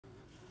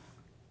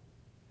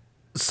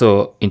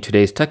So in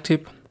today's tech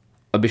tip,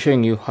 I'll be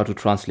showing you how to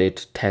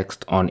translate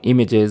text on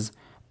images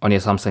on your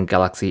Samsung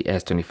Galaxy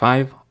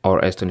S25 or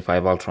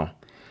S25 Ultra.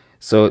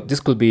 So this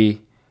could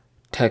be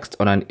text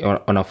on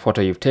a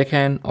photo you've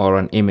taken or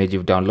an image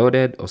you've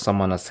downloaded or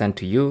someone has sent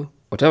to you.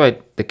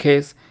 Whatever the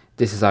case,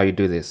 this is how you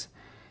do this.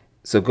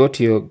 So go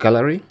to your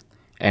gallery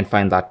and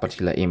find that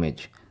particular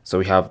image. So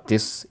we have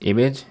this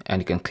image and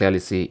you can clearly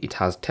see it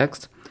has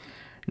text.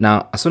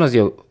 Now, as soon as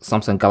your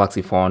Samsung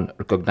Galaxy phone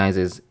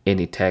recognizes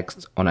any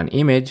text on an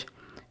image,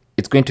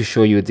 it's going to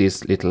show you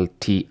this little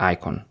T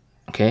icon.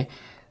 Okay,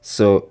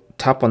 so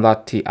tap on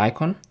that T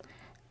icon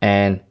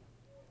and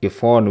your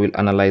phone will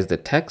analyze the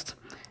text.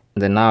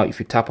 And then now if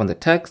you tap on the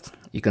text,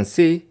 you can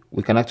see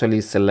we can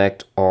actually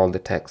select all the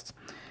text.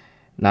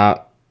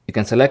 Now you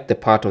can select the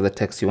part of the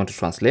text you want to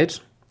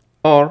translate,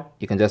 or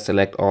you can just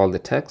select all the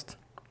text.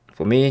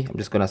 For me, I'm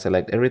just going to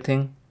select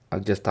everything. I'll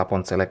just tap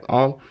on select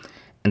all.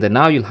 And then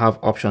now you'll have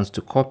options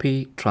to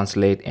copy,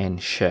 translate,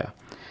 and share.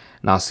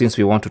 Now, since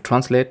we want to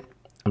translate,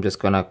 I'm just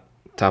going to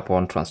tap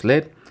on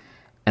translate.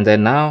 And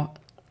then now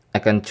I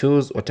can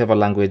choose whatever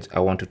language I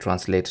want to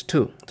translate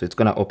to. So it's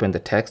going to open the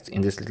text in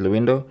this little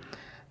window.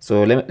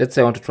 So let's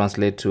say I want to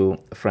translate to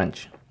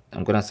French.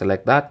 I'm going to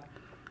select that.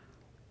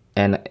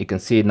 And you can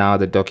see now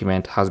the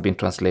document has been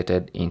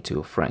translated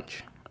into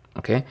French.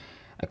 Okay,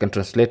 I can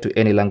translate to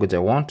any language I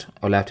want.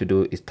 All I have to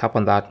do is tap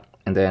on that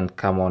and then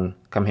come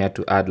here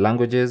to add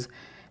languages.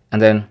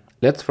 And then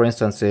let's, for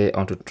instance, say I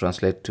want to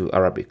translate to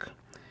Arabic.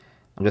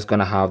 I'm just going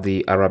to have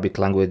the Arabic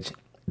language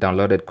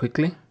downloaded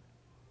quickly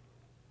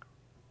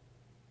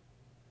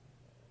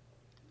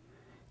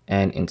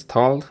and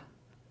installed.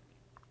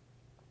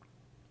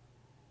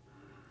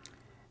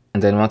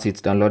 And then once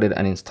it's downloaded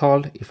and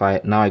installed, if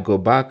I go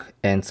back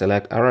and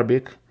select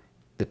Arabic,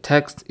 the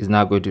text is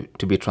now going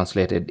to be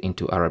translated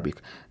into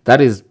Arabic.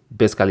 That is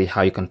basically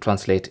how you can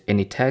translate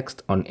any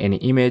text on any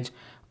image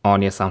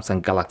on your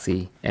Samsung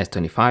Galaxy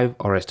S25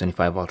 or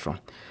S25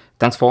 Ultra.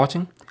 Thanks for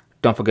watching.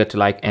 Don't forget to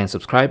like and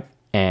subscribe,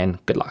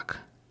 and good luck.